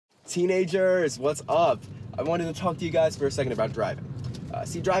Teenagers, what's up? I wanted to talk to you guys for a second about driving.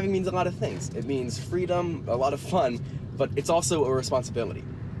 See, driving means a lot of things. It means freedom, a lot of fun, but it's also a responsibility.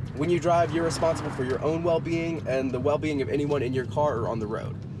 When you drive, you're responsible for your own well-being and the well-being of anyone in your car or on the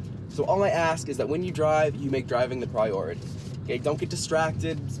road. So all I ask is that when you drive, you make driving the priority. Okay, don't get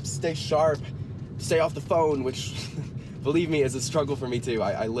distracted, stay sharp, stay off the phone, which, believe me, is a struggle for me too.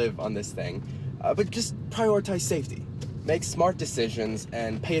 I live on this thing. But just prioritize safety. Make smart decisions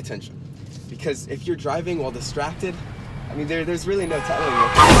and pay attention. Because if you're driving while distracted, I mean, there's really no telling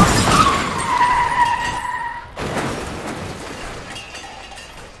you.